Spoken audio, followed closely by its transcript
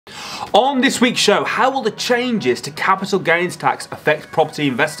On this week's show, how will the changes to capital gains tax affect property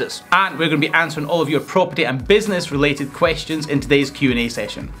investors? And we're going to be answering all of your property and business related questions in today's Q&A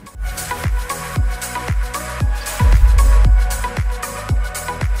session.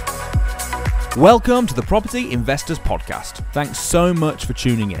 Welcome to the Property Investors Podcast. Thanks so much for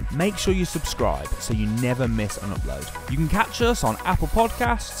tuning in. Make sure you subscribe so you never miss an upload. You can catch us on Apple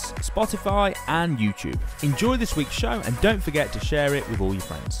Podcasts, Spotify and YouTube. Enjoy this week's show and don't forget to share it with all your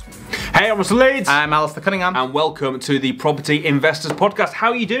friends. Hey, I'm Russell Leeds. I'm Alistair Cunningham. And welcome to the Property Investors Podcast.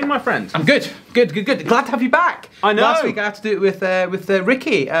 How are you doing, my friend? I'm good. Glad to have you back. I know. Last week I had to do it with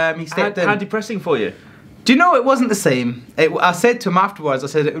Ricky. He stepped in. How depressing for you? Do you know, it wasn't the same. I said to him afterwards, I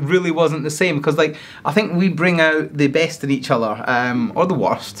said it really wasn't the same because, like, I think we bring out the best in each other, or the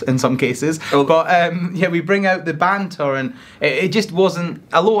worst in some cases. Oh. But yeah, we bring out the banter, and it just wasn't.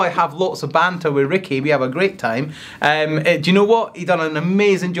 Although I have lots of banter with Ricky, we have a great time. Do you know what? He done an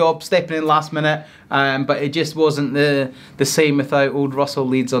amazing job stepping in last minute, but it just wasn't the same without old Russell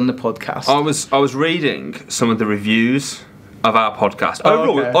Leeds on the podcast. I was reading some of the reviews of our podcast.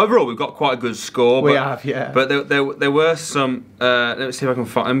 Overall, we've got quite a good score. We have, yeah. But there were some. Let me see if I can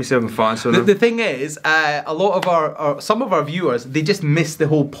find some. The thing is, a lot of some of our viewers, they just miss the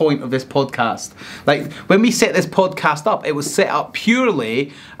whole point of this podcast. Like when we set this podcast up, it was set up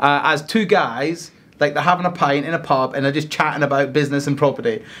purely as two guys. Like they're having a pint in a pub and they're just chatting about business and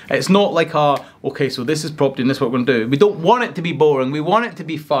property. It's not like okay, so this is property and this is what we're going to do. We don't want it to be boring. We want it to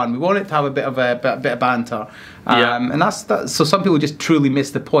be fun. We want it to have a bit of banter. And that's so some people just truly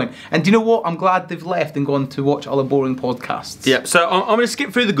miss the point. And do you know what? I'm glad they've left and gone to watch other boring podcasts. Yeah, so I'm going to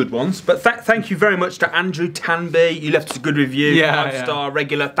skip through the good ones, but thank you very much to Andrew Tanby. You left us a good review, 5-star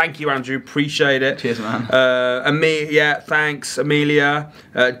regular. Thank you, Andrew. Appreciate it. Cheers, man. Thanks. Amelia,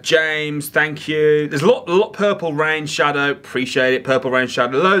 James, thank you. There's a lot. Purple Rain Shadow, appreciate it. Purple Rain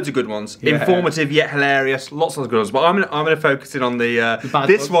Shadow, loads of good ones. Yeah. Informative yet hilarious, lots of good ones. But I'm going to focus in on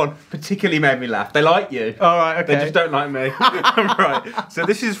this one. Particularly made me laugh. They like you. All right. Okay. They just don't like me. Right. So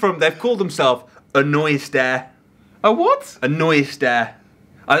this is from. They've called themselves Annoystair. A what? Annoystair.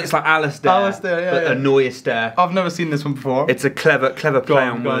 It's like Alistair. But Annoystair. I've never seen this one before. It's a clever play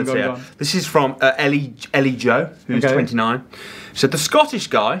on words here. This is from Ellie Joe, who's 29. So the Scottish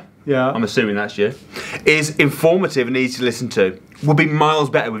guy, I'm assuming that's you, is informative and easy to listen to. Would be miles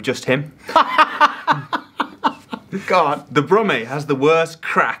better with just him. God. The Brummie has the worst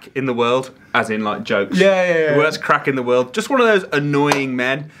crack in the world, as in like jokes. Yeah. The worst crack in the world. Just one of those annoying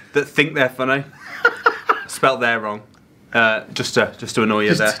men that think they're funny. Spelt there wrong. Just to annoy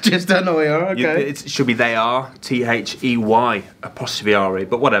you there. Just to annoy her, okay. It should be they are, THEY, apostrophe RE,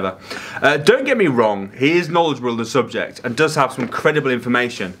 but whatever. Don't get me wrong, he is knowledgeable on the subject and does have some credible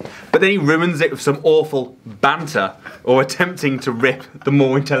information, but then he ruins it with some awful banter or attempting to rip the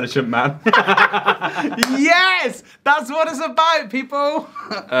more intelligent man. Yes! That's what it's about, people!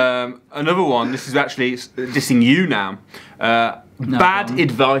 Another one, this is actually dissing you now. Bad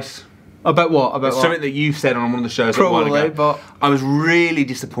advice. About what? About what? Something that you said on one of the shows Probably, a while ago. but I was really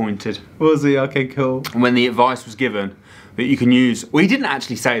disappointed. Was he? Okay, cool. When the advice was given that you can use. Well, he didn't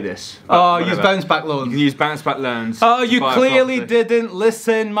actually say this. Use bounce back loans. You can use bounce back loans. Oh, you clearly didn't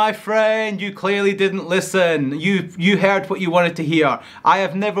listen, my friend. You clearly didn't listen. You heard what you wanted to hear. I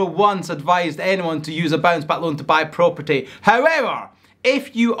have never once advised anyone to use a bounce back loan to buy property. However,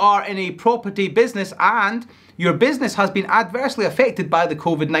 if you are in a property business and your business has been adversely affected by the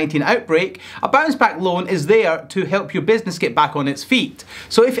COVID-19 outbreak, a bounce back loan is there to help your business get back on its feet.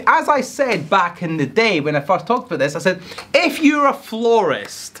 So if, as I said back in the day when I first talked about this, I said, if you're a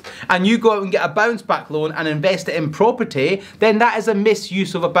florist and you go out and get a bounce back loan and invest it in property, then that is a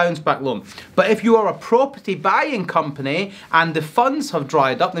misuse of a bounce back loan. But if you are a property buying company and the funds have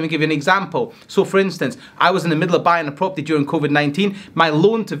dried up, let me give you an example. So for instance, I was in the middle of buying a property during COVID-19. My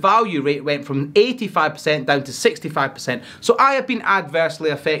loan to value rate went from 85% down to 65%. So I have been adversely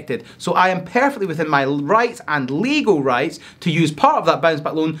affected. So I am perfectly within my rights and legal rights to use part of that bounce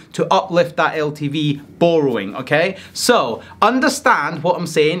back loan to uplift that LTV borrowing, okay? So understand what I'm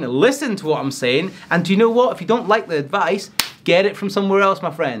saying, listen to what I'm saying, and do you know what? If you don't like the advice, get it from somewhere else,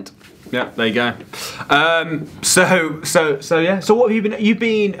 my friend. Yeah, there you go. So yeah. So what have you been? You've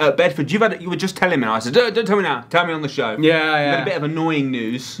been at Bedford. You were just telling me. I said, don't tell me now. Tell me on the show. Yeah. You had a bit of annoying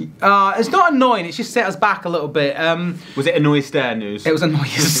news. It's not annoying. It's just set us back a little bit. Was it Annoystair news? It was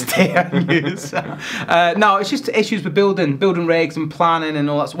Annoystair news. No, it's just issues with building regs and planning and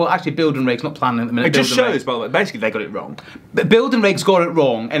all that. Well, actually, building regs, not planning at the minute. It just shows, by the way. Basically, they got it wrong. But building regs got it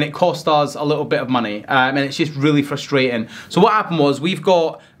wrong, and it cost us a little bit of money, and it's just really frustrating. So what happened was we've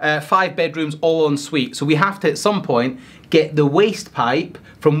got 5 bedrooms all en suite, so we have to at some point get the waste pipe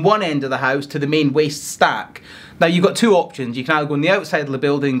from one end of the house to the main waste stack. Now you've got two options. You can either go on the outside of the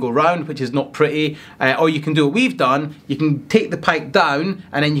building and go round, which is not pretty, or you can do what we've done. You can take the pipe down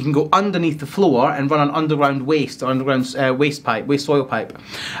and then you can go underneath the floor and run an underground waste or underground waste soil pipe.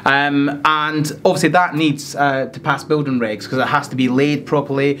 And obviously that needs to pass building regs because it has to be laid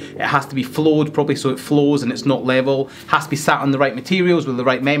properly, it has to be flowed properly so it flows and it's not level, it has to be sat on the right materials with the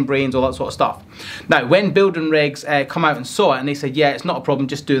right membranes, all that sort of stuff. Now when building regs come out and saw it and they said, yeah, it's not a problem,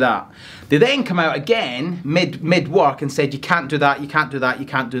 just do that. They then come out again mid-work and said, you can't do that, you can't do that, you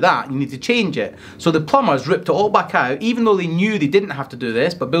can't do that, you need to change it. So the plumbers ripped it all back out, even though they knew they didn't have to do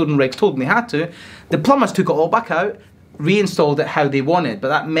this, but building regs told them they had to. The plumbers took it all back out, reinstalled it how they wanted, but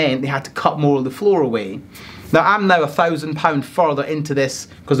that meant they had to cut more of the floor away. Now I'm now £1,000 further into this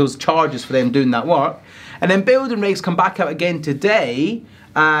because there was charges for them doing that work. And then building regs come back out again today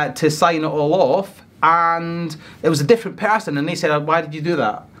to sign it all off, and it was a different person, and they said, why did you do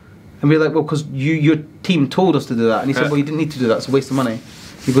that? And we were like, well, because your team told us to do that. And he said, well, you didn't need to do that, it's a waste of money.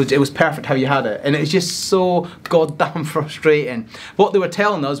 He goes, it was perfect how you had it. And it's just so goddamn frustrating. What they were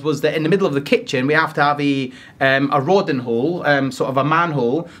telling us was that in the middle of the kitchen, we have to have a rodding hole, sort of a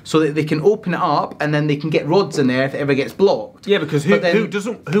manhole, so that they can open it up and then they can get rods in there if it ever gets blocked. Yeah, because who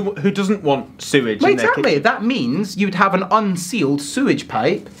doesn't want sewage in their exactly, kitchen? that means you'd have an unsealed sewage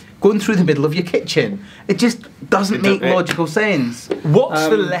pipe going through the middle of your kitchen. It just doesn't make logical sense. What's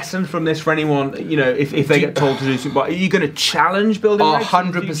the lesson from this for anyone, you know, if they get told to do something? Are you going to challenge building regs?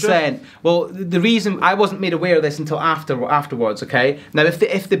 100%. Well, the reason I wasn't made aware of this until afterwards, okay? Now,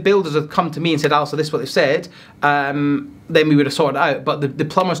 if the builders had come to me and said, Alistair, this is what they've said, then we would have sorted it out. But the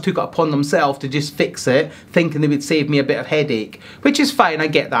plumbers took it upon themselves to just fix it, thinking they would save me a bit of headache, which is fine, I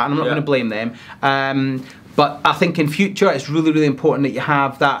get that, and I'm not going to blame them. But I think in future it's really, really important that you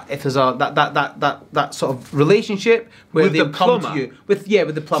have that, if there's that sort of relationship where they come to you with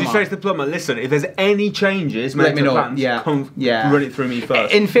the plumber. So you say to the plumber, listen, if there's any changes, let me know. Plans, run it through me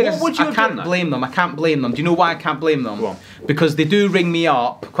first. In fairness, I can't blame them. I can't blame them. Do you know why I can't blame them? Go on. Because they do ring me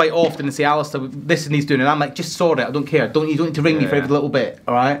up quite often and say, Alistair, this needs doing, and I'm like, just sort it. I don't care. You don't need to ring me for every little bit.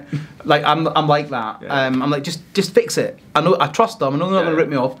 All right? Like I'm like that. Yeah. I'm like, just fix it. I trust them. I know they're not going to rip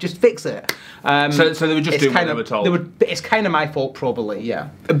me off. Just fix it. So they were just doing what they were told. It's kind of my fault, probably. Yeah.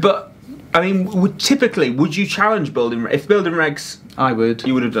 But I mean, would you challenge building if building regs? I would.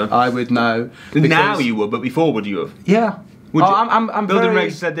 You would have done. I would now. Now you would, but before would you have? Yeah. Would you, I'm building very...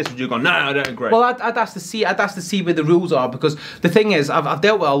 regs said this. Would you have gone? No, I don't agree. Well, I'd ask to see where the rules are, because the thing is, I've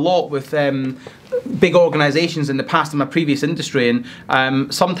dealt with a lot with big organisations in the past in my previous industry,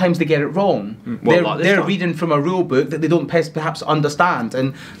 and sometimes they get it wrong. Well, they're reading from a rule book that they don't perhaps understand,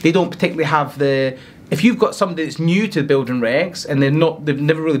 and they don't particularly have the. If you've got somebody that's new to building regs and they've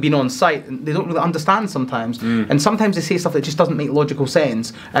never really been on site, they don't really understand sometimes, and sometimes they say stuff that just doesn't make logical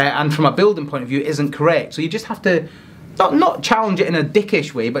sense, and from a building point of view isn't correct. So you just have to not challenge it in a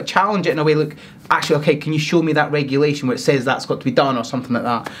dickish way, but challenge it in a way, look, actually, okay, can you show me that regulation where it says that's got to be done or something like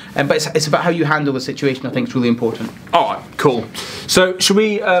that? But it's about how you handle the situation. I think is really important. All right, cool. So should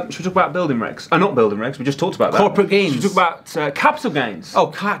we talk about building regs? Not building regs. We just talked about that. Corporate gains. Should we talk about capital gains? Oh,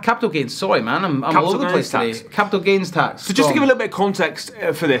 capital gains. Sorry, man, I'm all over the place today. Capital gains tax. So just to give a little bit of context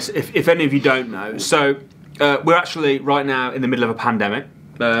for this, if any of you don't know, so we're actually right now in the middle of a pandemic.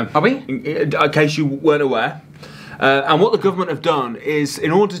 Are we? In case you weren't aware. And what the government have done is,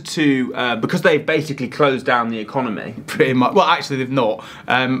 in order to, because they've basically closed down the economy. Pretty much. Well, actually, they've not.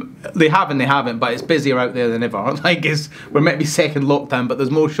 They haven't, but it's busier out there than ever. Like, we're meant to be second lockdown, but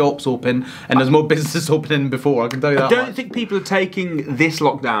there's more shops open and there's more businesses opening than before, I can tell you that. I don't think people are taking this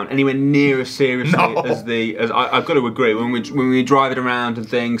lockdown anywhere near as seriously as I've got to agree, when we drive it around and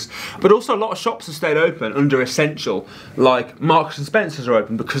things. But also, a lot of shops have stayed open under essential, like Marks and Spencer's are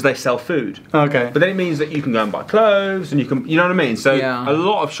open because they sell food. Okay. But then it means that you can go and buy clothes, and you know what I mean? So a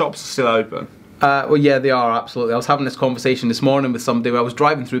lot of shops are still open. Well, yeah, they are, absolutely. I was having this conversation this morning with somebody where I was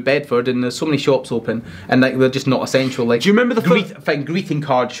driving through Bedford and there's so many shops open and like they're just not essential. Like, do you remember the greeting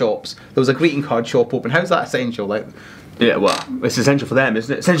card shops? There was a greeting card shop open. How's that essential? Like, yeah, well, it's essential for them,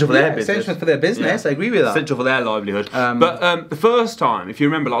 isn't it? Essential for their business. Essential for their business, I agree with that. Essential for their livelihood. But the first time, if you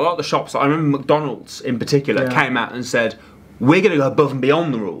remember, like a lot of the shops, I remember McDonald's in particular came out and said, we're going to go above and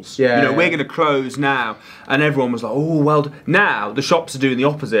beyond the rules. We're going to close now. And everyone was like, oh, well, now the shops are doing the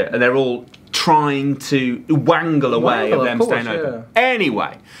opposite and they're all trying to wangle away of them staying open.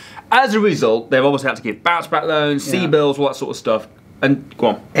 Anyway, as a result, they've obviously had to give bounce back loans, C-bills, all that sort of stuff. And go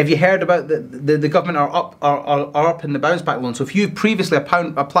on. Have you heard about the government are up in the bounce back loan? So if you previously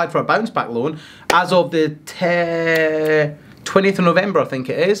applied for a bounce back loan, as of the 20th of November, I think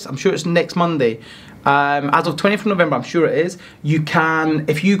it is, I'm sure it's next Monday, As of 20th of November, I'm sure it is, you can,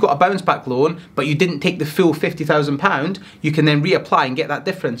 if you got a bounce back loan, but you didn't take the full £50,000, you can then reapply and get that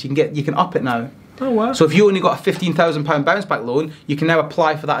difference. You can up it now. Oh wow. So if you only got a £15,000 bounce back loan, you can now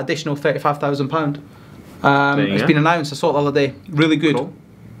apply for that additional £35,000. It's been announced, I saw it the other day. Really good. Cool.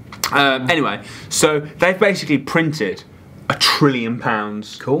 Anyway, so they've basically printed £1 trillion.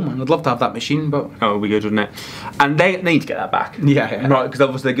 Cool, man. I'd love to have that machine, but... Oh, it would be good, wouldn't it? And they need to get that back. Yeah. Right, because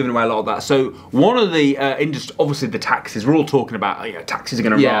obviously they're giving away a lot of that. So one of the industry, obviously the taxes, we're all talking about, taxes are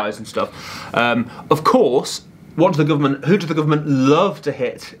going to rise and stuff. Of course, who does the government love to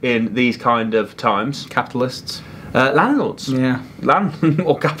hit in these kind of times? Capitalists. Landlords. Yeah.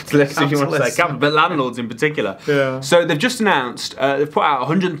 Or capitalists, if you want to say. But landlords in particular. Yeah. So they've just announced, they've put out a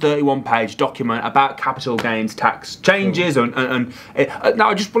 131-page document about capital gains tax changes. Now,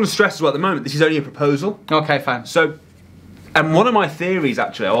 I just want to stress as well, at the moment, this is only a proposal. Okay, fine. So, and one of my theories,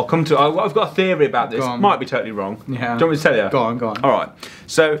 actually, I've got a theory about this. Might be totally wrong. Yeah. Do you want me to tell you? Go on. All right.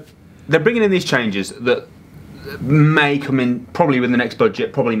 So, they're bringing in these changes that may come in probably with the next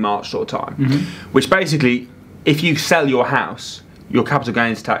budget, probably March sort of time, which basically, if you sell your house, your capital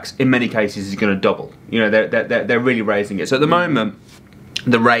gains tax in many cases is going to double. They're really raising it. So at the moment,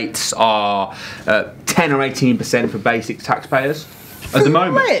 the rates are 10 or 18% for basic taxpayers. At the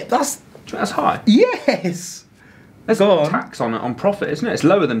moment, that's high. Yes. There's tax on profit, isn't it? It's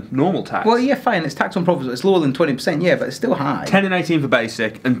lower than normal tax. Well, yeah, fine. It's tax on profit. It's lower than 20%. Yeah, but it's still high. 10 and 18 for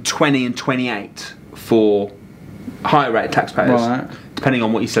basic, and 20 and 28 for higher rate taxpayers. Right. Depending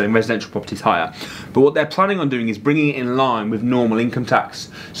on what you're selling, residential properties higher. But what they're planning on doing is bringing it in line with normal income tax.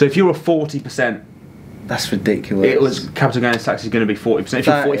 So if you're a 40%, that's ridiculous. Capital gains tax is going to be 40%. If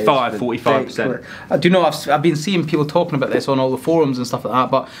you're 45, 45%. I do know, I've been seeing people talking about this on all the forums and stuff like that,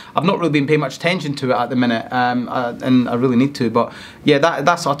 but I've not really been paying much attention to it at the minute, and I really need to. But yeah,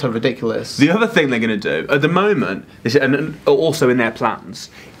 that's utter ridiculous. The other thing they're going to do, at the moment, and also in their plans,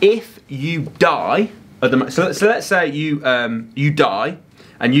 if you die, so let's say you die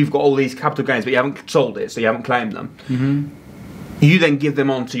and you've got all these capital gains but you haven't sold it, so you haven't claimed them. You then give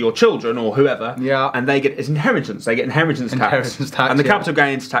them on to your children or whoever, and they get inheritance. They get inheritance tax, and the capital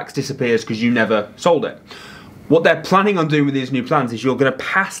gains tax disappears because you never sold it. What they're planning on doing with these new plans is you're going to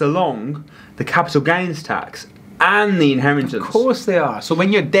pass along the capital gains tax and the inheritance. Of course they are. So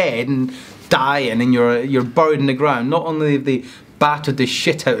when you're dead and dying and you're buried in the ground, not only have they battered the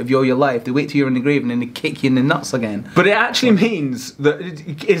shit out of your life, they wait till you're in the grave and then they kick you in the nuts again. But it actually means that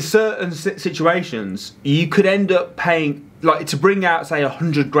in certain situations you could end up paying, like, to bring out say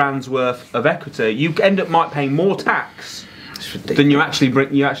 100 grand's worth of equity, you end up paying more tax than you actually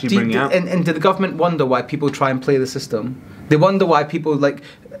bring out. And do the government wonder why people try and play the system? They wonder why people, like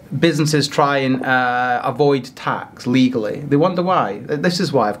businesses, try and avoid tax legally. They wonder why. This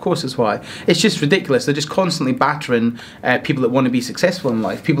is why. Of course it's why. It's just ridiculous. They're just constantly battering people that want to be successful in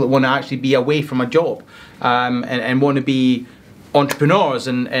life, people that want to actually be away from a job, and want to be entrepreneurs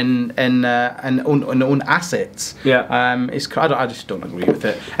and own assets. Yeah. I just don't agree with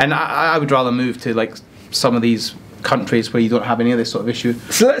it. And I would rather move to like some of these countries where you don't have any of this sort of issue.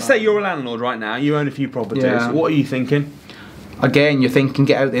 So let's say you're a landlord right now, you own a few properties. Yeah. What are you thinking? Again, you're thinking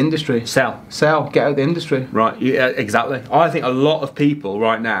get out the industry. Sell, get out the industry. Right, yeah, exactly. I think a lot of people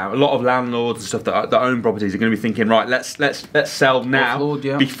right now, a lot of landlords and stuff that own properties are going to be thinking, right, let's sell now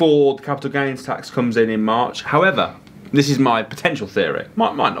before the capital gains tax comes in March. However, this is my potential theory.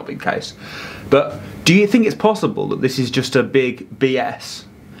 Might not be the case. But do you think it's possible that this is just a big BS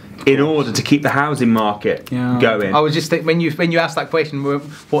in order to keep the housing market going? I was just thinking, when you asked that question, what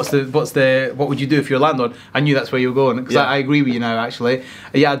would you do if you're a landlord? I knew that's where you were going, because I agree with you now. Actually,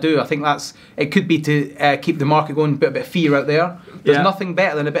 I do. I think it could be to keep the market going, put a bit of fear out there. There's nothing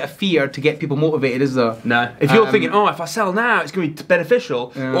better than a bit of fear to get people motivated, is there? No. If you're thinking, if I sell now, it's going to be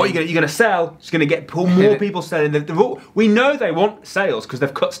beneficial, or you're going to sell, it's going to get more people selling. We know they want sales because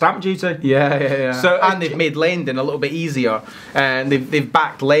they've cut stamp duty. Yeah. So they've made lending a little bit easier, and they've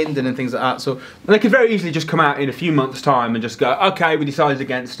backed lending and things like that. So they could very easily just come out in a few months' time and just go, okay, we decided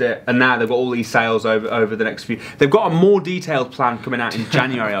against it, and now they've got all these sales over the next few. They've got a more detailed plan coming out in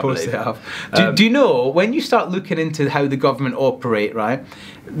January, I believe. Of course they have. Do you know, when you start looking into how the government operate, right?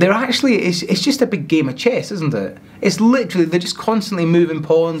 They're actually, it's just a big game of chess, isn't it? It's literally, they're just constantly moving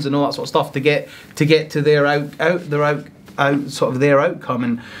pawns and all that sort of stuff to get to their outcome.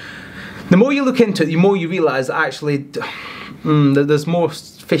 And the more you look into it, the more you realise that actually there's more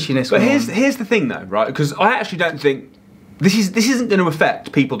fishiness. But here's the thing though, right? Because I actually don't think this isn't going to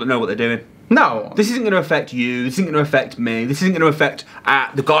affect people that know what they're doing. No. This isn't going to affect you. This isn't going to affect me. This isn't going to affect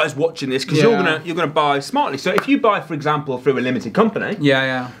the guys watching this, because you're gonna buy smartly. So if you buy, for example, through a limited company,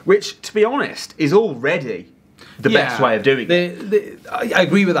 which to be honest is already the best way of doing it. I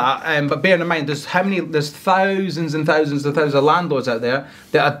agree with that, but bear in mind, there's thousands and thousands and thousands of landlords out there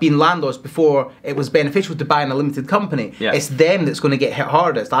that have been landlords before it was beneficial to buy in a limited company. Yeah. It's them that's going to get hit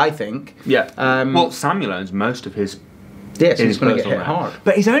hardest, I think. Yeah. Well, Samuel owns most of his. Yes, he's going to get hit hard.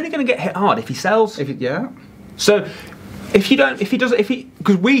 But he's only going to get hit hard if he sells. So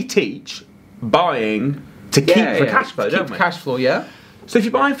because we teach buying to keep for cash flow, don't we? Cash flow, yeah. So if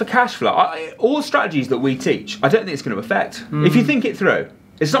you're buying for cash flow, all the strategies that we teach, I don't think it's going to affect. If you think it through,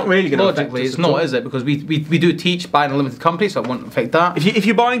 it's not really going to affect. Logically, it's not, is it? Because we do teach buying a limited company, so it won't affect that. If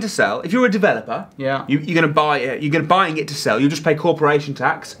you're buying to sell, if you're a developer, you're going to buy it. You're going to buying it to sell. You'll just pay corporation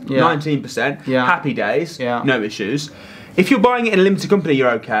tax, 19%. Happy days, no issues. If you're buying it in a limited company,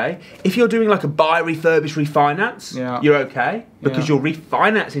 you're okay. If you're doing like a buy, refurbish, refinance, you're okay because you're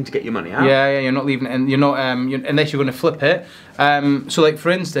refinancing to get your money out. You're not leaving it, and you're not unless you're going to flip it. So, like for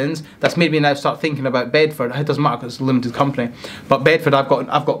instance, that's made me now start thinking about Bedford. It doesn't matter because it's a limited company, but Bedford, I've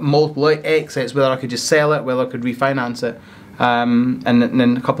got multiple exits. Whether I could just sell it, whether I could refinance it. And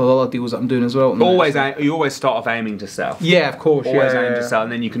then a couple of other deals that I'm doing as well. You always start off aiming to sell. Yeah, of course. Always aim to sell,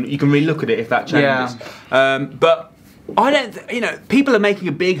 and then you can re-look at it if that changes. But I don't. People are making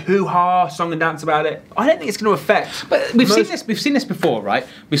a big hoo-ha song and dance about it. I don't think it's going to affect. But we've seen this before, right?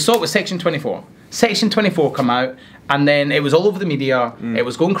 We saw it with Section 24. Section 24 come out, and then it was all over the media. It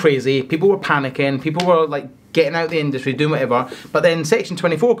was going crazy. People were panicking. People were like getting out the industry, doing whatever. But then Section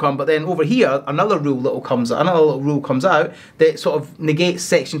 24 come. But then over here, another little rule comes out that sort of negates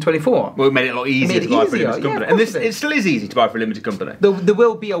Section 24. Well, it made it a lot easier to buy for a limited company, and it still is easy to buy for a limited company. There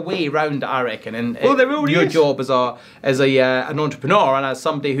will be a way around it, I reckon. And your job as an entrepreneur and as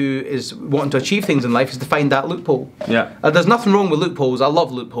somebody who is wanting to achieve things in life is to find that loophole. Yeah. There's nothing wrong with loopholes. I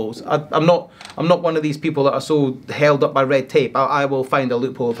love loopholes. I'm not one of these people that are so held up by red tape. I will find a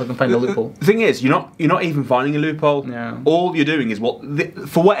loophole if I can find a loophole. The thing is, you're not even finding a loophole. All you're doing is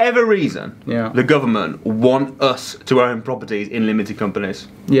for whatever reason, the government want us to own properties in limited companies.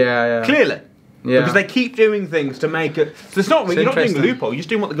 Clearly. Because they keep doing things to make it. So it's not. You're not doing a loophole. You're just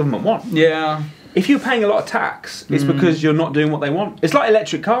doing what the government want. If you're paying a lot of tax, it's because you're not doing what they want. It's like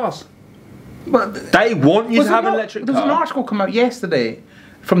electric cars. But they want you to have an electric car. There was an article come out yesterday.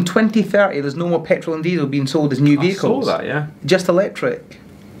 From 2030, there's no more petrol and diesel being sold as new vehicles. I saw that, Just electric.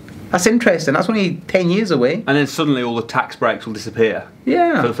 That's interesting. That's only 10 years away. And then suddenly all the tax breaks will disappear.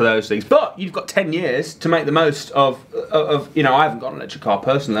 For those things. But you've got 10 years to make the most of I haven't got an electric car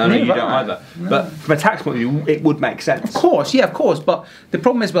personally. I know you don't either. No. But from a tax point of view, it would make sense. Of course. But the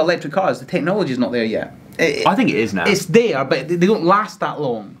problem is with electric cars, the technology is not there yet. I think it is now. It's there, but they don't last that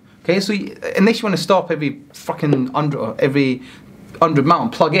long. Okay, so unless you want to stop every 100 mile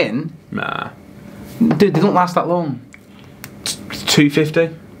and plug in. Nah. Dude, they don't last that long.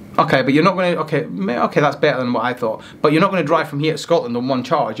 250. Okay, but you're not going to. Okay, that's better than what I thought. But you're not going to drive from here to Scotland on one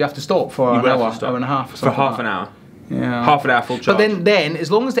charge. You have to stop for an hour and a half. For half an hour. Half an hour full charge. But then as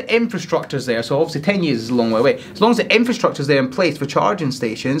long as the infrastructure's there, so obviously 10 years is a long way away, as long as the infrastructure's there in place for charging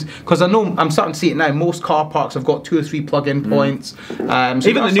stations, because I know, I'm starting to see it now, most car parks have got 2 or 3 plug-in points. So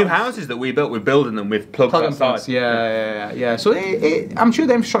even the new houses that we built, we're building them with plug-in points. Yeah. So I'm sure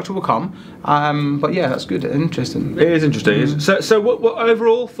the infrastructure will come, but yeah, that's good, interesting. It is interesting. So what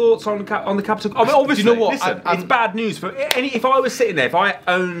overall thoughts on the capital? I mean, obviously, you know what? Listen, it's bad news for if I was sitting there, if I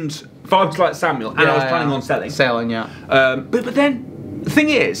was like Samuel and I was planning on selling. But then the thing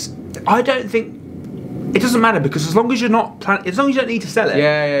is, I don't think it doesn't matter, because as long as you're not as long as you don't need to sell it.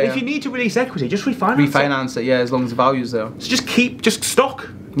 If you need to release equity, just refinance it. As long as the value's there. So just stock.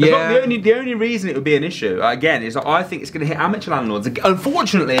 The only reason it would be an issue again is that I think it's going to hit amateur landlords.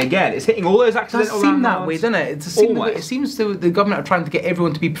 Unfortunately, again, it's hitting all those accidental landlords. It seems that way, doesn't it? It seems the government are trying to get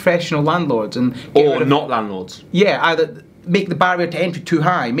everyone to be professional landlords and not landlords. Either make the barrier to entry too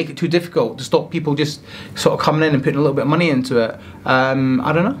high, make it too difficult to stop people just sort of coming in and putting a little bit of money into it. I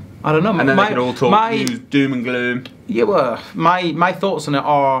don't know. And then they can all talk doom and gloom. Yeah, well, my thoughts on it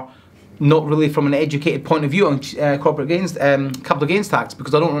are not really from an educated point of view on capital gains tax,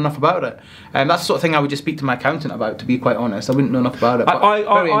 because I don't know enough about it. That's the sort of thing I would just speak to my accountant about, to be quite honest. I wouldn't know enough about it. But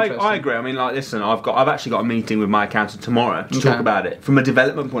I agree. I mean, like, listen, I've actually got a meeting with my accountant tomorrow to talk about it from a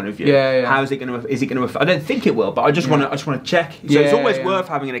development point of view. How is it going to? I don't think it will, but I just want to check. So it's always worth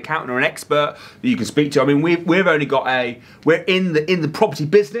having an accountant or an expert that you can speak to. I mean, we've only got we're in the property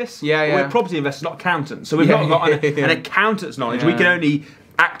business. We're property investors, not accountants. So we've not got an accountant's knowledge. We can only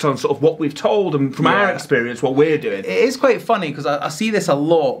act on sort of what we've told and from our experience what we're doing. It is quite funny because I see this a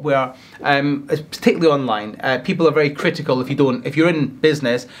lot where, particularly online, people are very critical if you're in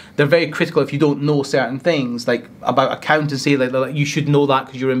business, they're very critical if you don't know certain things, like about accountancy, like you should know that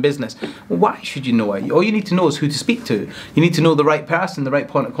because you're in business. Well, why should you know it? All you need to know is who to speak to. You need to know the right person, the right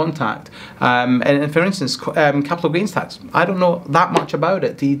point of contact. And for instance, capital gains tax, I don't know that much about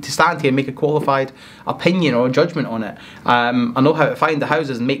it to stand here and make a qualified opinion or judgment on it. I know how to find the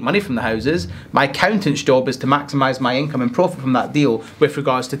houses and make money from the houses. My accountant's job is to maximise my income and profit from that deal with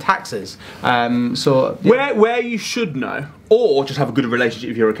regards to taxes. So yeah. Where you should know, or just have a good relationship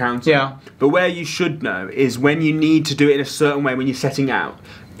with your accountant. Yeah. But where you should know is when you need to do it in a certain way when you're setting out.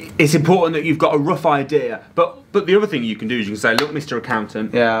 It's important that you've got a rough idea. But the other thing you can do is you can say, look, Mr.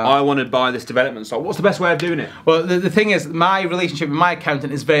 Accountant, I want to buy this development site. What's the best way of doing it? Well, the thing is, my relationship with my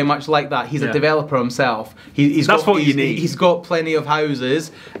accountant is very much like that. He's a developer himself. That's what you need. He's got plenty of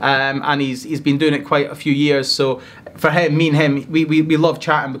houses, and he's been doing it quite a few years. So for him, me and him, we love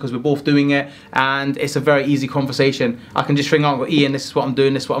chatting because we're both doing it, and it's a very easy conversation. I can just ring on and go, Ian, this is what I'm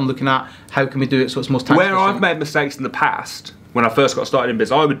doing, this is what I'm looking at. How can we do it so it's most tax efficient? Where I've made mistakes in the past, when I first got started in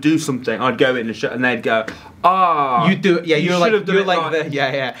business, I would do something, I'd go in and they'd go, you do it, yeah, you're like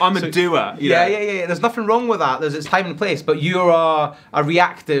I'm a doer. Yeah. There's nothing wrong with that. There's its time and place, but you're a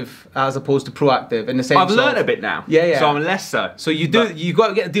reactive as opposed to proactive in the sense. I've learned a bit now. Yeah. So I'm less so. So you got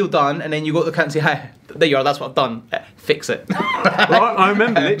to get the deal done, and then you go to the account and say, hey, there you are, that's what I've done. Fix it. Well, I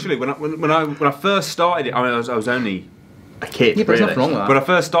remember literally when I first started it. I mean, I was only a kid. Yeah, but there's nothing wrong with that. When I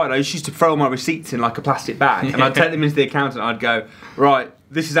first started, I used to throw my receipts in like a plastic bag, and I'd take them into the accountant. I'd go, right,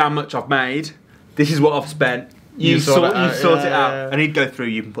 this is how much I've made. This is what I've spent. You sort it out, and he'd go through.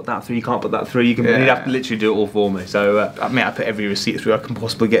 You can put that through. You can't put that through. You can. He'd have to literally do it all for me. So I mean, I put every receipt through I can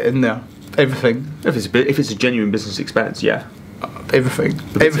possibly get in there. Everything. If it's a genuine business expense, yeah. Everything.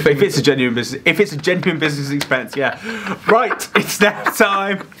 If it's a genuine business expense, yeah. Right, it's now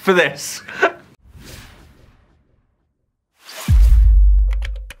time for this.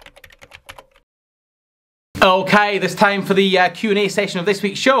 Okay, this time for the Q&A session of this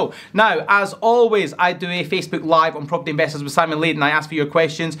week's show. Now, as always, I do a Facebook Live on Property Investors with Simon Layden. I ask for your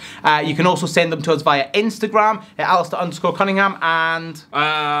questions. You can also send them to us via Instagram at Alistair_Cunningham and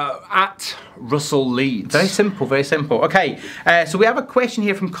at Russell Leeds. Very simple, very simple. Okay, so we have a question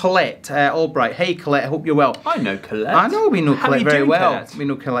here from Colette Albright. Hey Colette, I hope you're well. I know Colette. I know we know Colette very well. Colette? We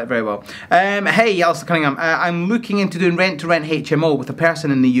know Colette very well. Hey Alistair Cunningham, I'm looking into doing rent-to-rent HMO with a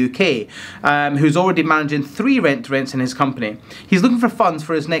person in the UK who's already managing 3 rent-to-rents in his company. He's looking for funds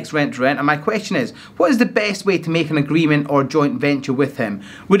for his next rent-to-rent, and my question is, what is the best way to make an agreement or joint venture with him?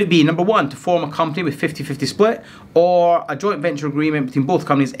 Would it be, number 1, to form a company with 50-50 split, or a joint venture agreement between both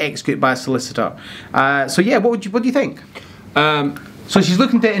companies executed by a solicitor? So yeah, what do you think? So she's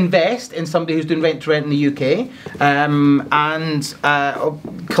looking to invest in somebody who's doing rent-to-rent in the UK, and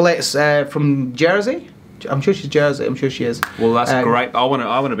Colette's from Jersey. I'm sure she's Jersey. I'm sure she is. Well, that's great. I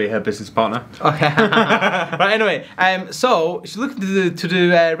want to be her business partner. Okay. Right. Anyway, so she's looking to do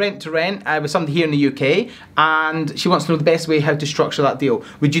rent-to-rent with somebody here in the UK, and she wants to know the best way how to structure that deal.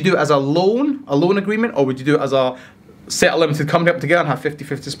 Would you do it as a loan agreement, or would you do it as a set a limited company up together and have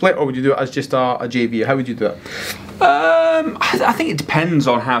 50-50 split, or would you do it as just a JV? How would you do it? I think it depends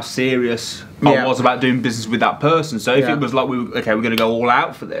on how serious I was about doing business with that person. So if it was like we're going to go all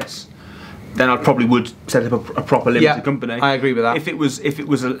out for this, then I probably would set up a proper limited company. I agree with that. If it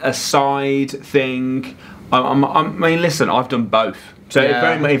was a side thing, I mean, listen, I've done both. So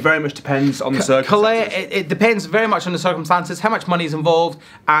it very much depends on the circumstances. Colette, it depends very much on the circumstances, how much money is involved,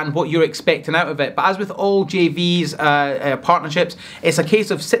 and what you're expecting out of it. But as with all JVs, partnerships, it's a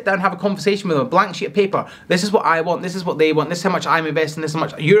case of sit down, have a conversation with them, a blank sheet of paper. This is what I want, this is what they want, this is how much I'm investing, this is how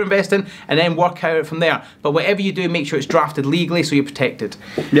much you're investing, and then work out from there. But whatever you do, make sure it's drafted legally so you're protected.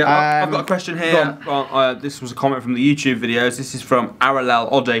 Yeah, I've got a question here. Well, this was a comment from the YouTube videos. This is from Aralel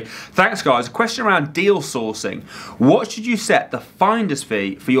Oddy. Thanks, guys. A question around deal sourcing. What should you set the finder's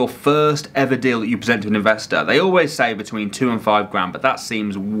fee for your first ever deal that you present to an investor? They always say between 2 and 5 grand, but that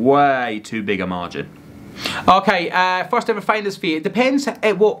seems way too big a margin. Okay, first ever finder's fee. It depends.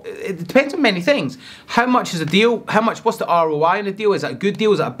 It depends on many things. How much is a deal? What's the ROI in a deal? Is it a good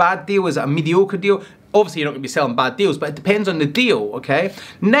deal? Is it a bad deal? Is it a mediocre deal? Obviously, you're not going to be selling bad deals, but it depends on the deal, okay?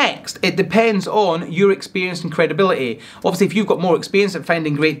 Next, it depends on your experience and credibility. Obviously, if you've got more experience at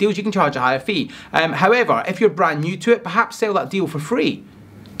finding great deals, you can charge a higher fee. However, if you're brand new to it, perhaps sell that deal for free.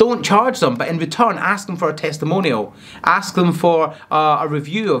 don't charge them, but in return, ask them for a testimonial. Ask them for a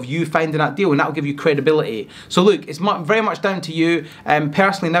review of you finding that deal, and that will give you credibility. So look, it's very much down to you.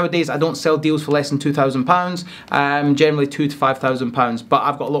 Personally, nowadays, I don't sell deals for less than £2,000, generally £2,000 to £5,000, but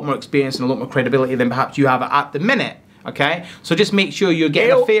I've got a lot more experience and a lot more credibility than perhaps you have at the minute. Okay, so just make sure you're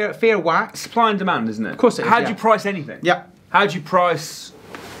getting a fair whack. Supply and demand, isn't it? Of course it is. How do you price anything? Yeah. How do you price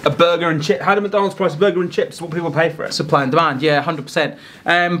a burger and chip? How do McDonald's price a burger and chips? What people pay for it? Supply and demand, yeah,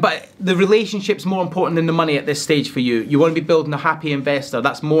 100%. But the relationship's more important than the money at this stage for you. You want to be building a happy investor.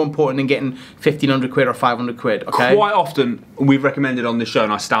 That's more important than getting 1,500 quid or 500 quid, okay? Quite often, we've recommended on this show,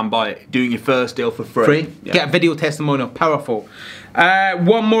 and I stand by it, doing your first deal for free. Yeah. Get a video testimonial, powerful.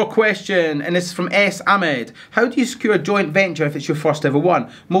 One more question, and this is from S. Ahmed. How do you secure a joint venture if it's your first ever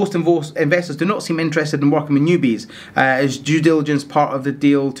one? Most investors do not seem interested in working with newbies. Is due diligence part of the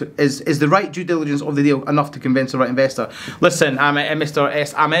deal? Is the right due diligence of the deal enough to convince the right investor? Listen, Mr.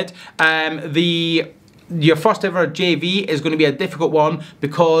 S. Ahmed, your first ever JV is going to be a difficult one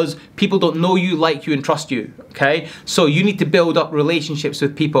because people don't know you, like you, and trust you, okay? So you need to build up relationships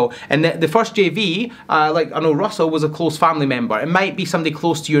with people. And the first JV, like I know Russell was a close family member. It might be somebody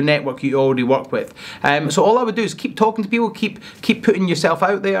close to your network you already work with. So all I would do is keep talking to people, keep putting yourself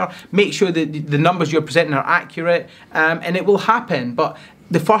out there, make sure that the numbers you're presenting are accurate, and it will happen. But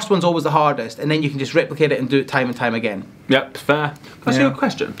the first one's always the hardest, and then you can just replicate it and do it time and time again. Yep, fair. That's a good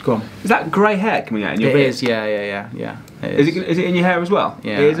question. Go on. Is that grey hair coming out in your beard? It is, yeah. Is it in your hair as well?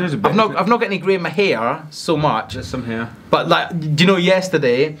 Yeah. It is a bit, I've not got any grey in my hair so much. Just some hair. But like, do you know,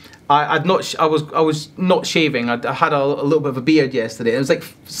 yesterday I was not shaving. I had a little bit of a beard yesterday. It was like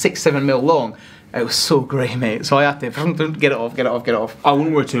 6-7 mil long. It was so grey, mate. So I had to get it off. I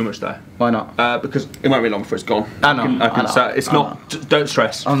wouldn't worry too much though. Why not? Because it won't be long before it's gone. I know. So it's not. Don't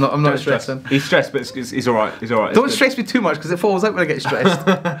stress. I'm not stressing. He's stressed, but he's all right. He's all right. Don't stress me too much because it falls out when I get stressed.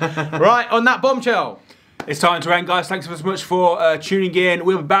 Right, on that bombshell. It's time to end, guys. Thanks so much for tuning in.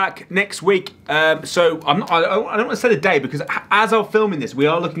 We'll be back next week. So I don't want to say the day because as I'm filming this, we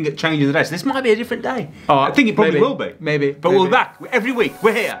are looking at changing the day. So this might be a different day. I think it probably will be. Maybe. But we'll be back every week.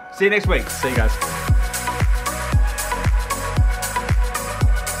 We're here. See you next week. See you guys.